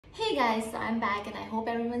Hey guys, so I'm back and I hope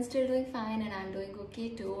everyone's still doing fine and I'm doing okay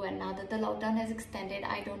too. And now that the lockdown has extended,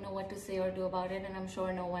 I don't know what to say or do about it, and I'm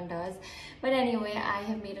sure no one does. But anyway, I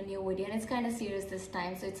have made a new video and it's kind of serious this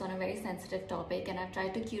time, so it's on a very sensitive topic, and I've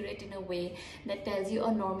tried to curate in a way that tells you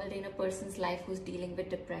a normal day in a person's life who's dealing with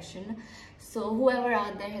depression. So whoever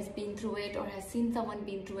out there has been through it or has seen someone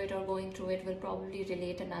been through it or going through it will probably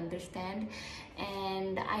relate and understand.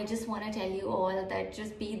 And I just want to tell you all that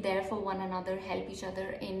just be there for one another, help each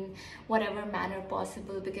other in whatever manner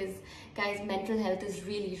possible, because guys, mental health is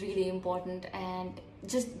really important, and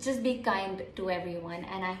just be kind to everyone,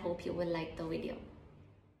 and I hope you will like the video.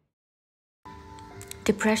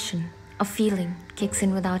 Depression, a feeling, kicks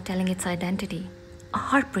in without telling its identity. A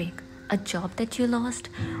heartbreak, a job that you lost,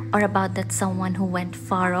 or about that someone who went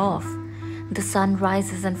far off. The sun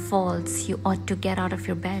rises and falls, you ought to get out of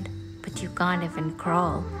your bed, but you can't even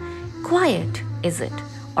crawl. Quiet, is it?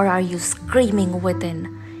 Or are you screaming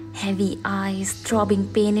within? Heavy eyes, throbbing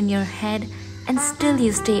pain in your head, and still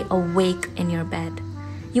you stay awake in your bed.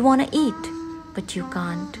 You want to eat, but you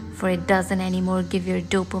can't, for it doesn't anymore give your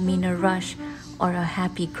dopamine a rush or a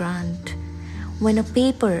happy grunt. When a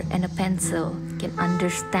paper and a pencil can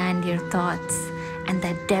understand your thoughts, and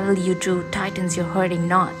that devil you drew tightens your hurting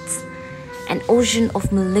knots. An ocean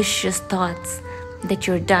of malicious thoughts that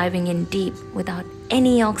you're diving in deep without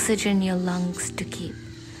any oxygen in your lungs to keep.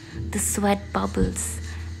 The sweat bubbles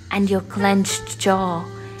and your clenched jaw,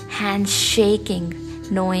 hands shaking,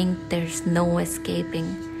 knowing there's no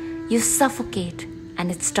escaping. You suffocate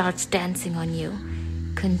and it starts dancing on you,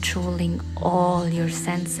 controlling all your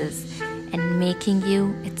senses and making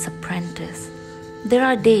you its apprentice. There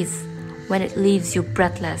are days when it leaves you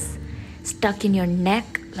breathless, stuck in your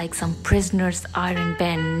neck like some prisoner's iron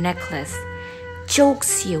band necklace,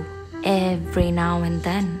 chokes you every now and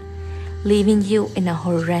then, leaving you in a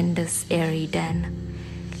horrendous airy den,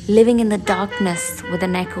 living in the darkness with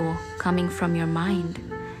an echo coming from your mind,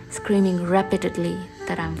 screaming repeatedly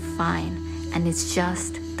that I'm fine and it's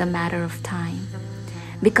just the matter of time.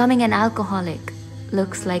 Becoming an alcoholic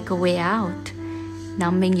looks like a way out,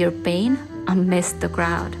 numbing your pain amidst the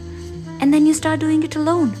crowd, and then you start doing it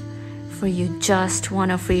alone, for you just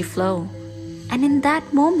want a free flow. And in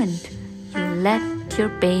that moment, you let your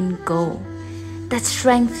pain go. That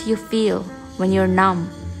strength you feel when you're numb,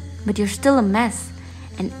 but you're still a mess,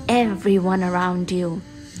 and everyone around you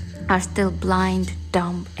are still blind,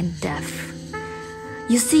 dumb, and deaf.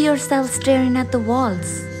 You see yourself staring at the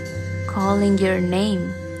walls, calling your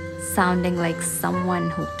name, sounding like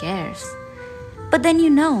someone who cares. But then you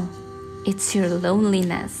know, it's your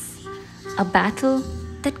loneliness, a battle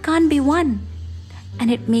that can't be won,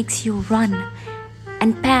 and it makes you run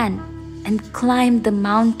and pant and climb the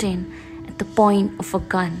mountain at the point of a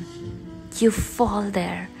gun. You fall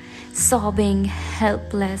there, sobbing,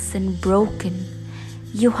 helpless and broken.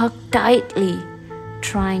 You hug tightly,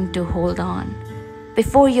 trying to hold on.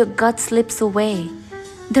 Before your gut slips away,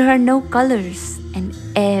 there are no colors and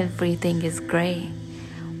everything is gray.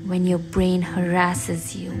 When your brain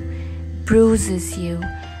harasses you, bruises you,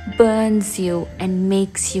 burns you and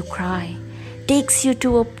makes you cry, takes you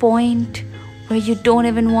to a point where you don't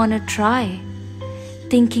even want to try,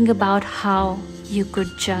 thinking about how you could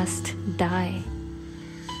just die.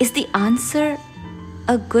 Is the answer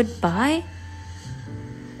a goodbye?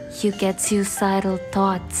 You get suicidal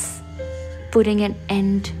thoughts. Putting an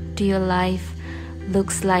end to your life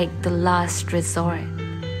looks like the last resort.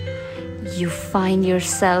 You find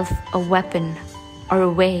yourself a weapon or a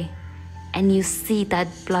way, and you see that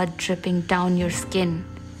blood dripping down your skin,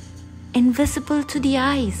 invisible to the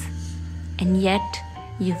eyes, and yet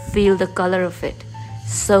you feel the color of it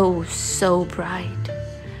so bright,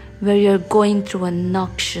 where you're going through a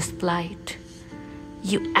noxious plight.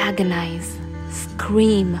 You agonize,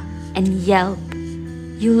 scream, and yelp.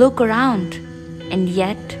 You look around, and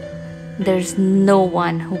yet there's no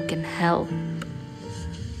one who can help.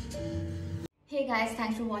 Hey guys,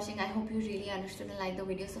 thanks for watching. I hope you really understood and liked the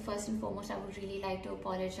video. So first and foremost, I would really like to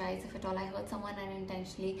apologize if at all I hurt someone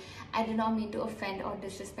unintentionally. I did not mean to offend or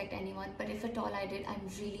disrespect anyone, but if at all I did, I'm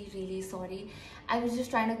really sorry. I was just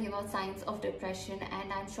trying to give out signs of depression,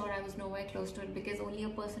 and I'm sure I was nowhere close to it, because only a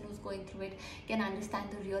person who's going through it can understand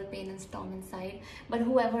the real pain and storm inside. But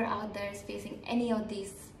whoever out there is facing any of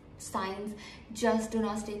these signs, just do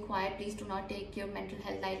not stay quiet. Please do not take your mental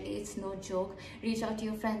health lightly. It's no joke. Reach out to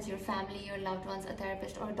your friends, your family, your loved ones, a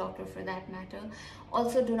therapist or a doctor for that matter.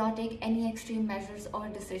 Also, do not take any extreme measures or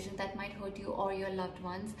decisions that might hurt you or your loved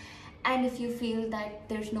ones. And if you feel that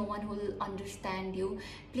there's no one who will understand you,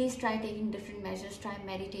 please try taking different measures. Try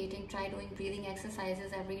meditating, try doing breathing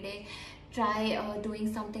exercises every day. Try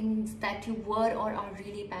doing something that you were or are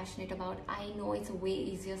really passionate about. I know it's way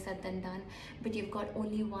easier said than done, but you've got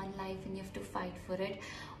only one life and you have to fight for it.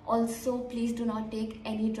 Also, please do not take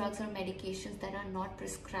any drugs or medications that are not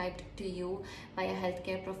prescribed to you by a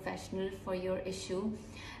healthcare professional for your issue,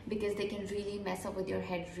 because they can really mess up with your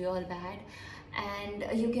head real bad.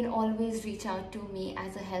 And you can always reach out to me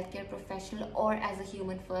as a healthcare professional or as a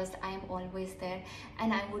human first. I am always there,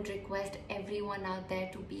 and I would request everyone out there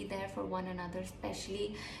to be there for one another,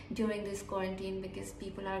 especially during this quarantine, because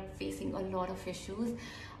people are facing a lot of issues.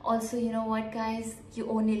 Also, you know what guys, you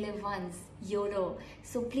only live once, YOLO.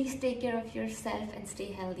 So please take care of yourself and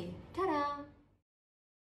stay healthy. Ta-da!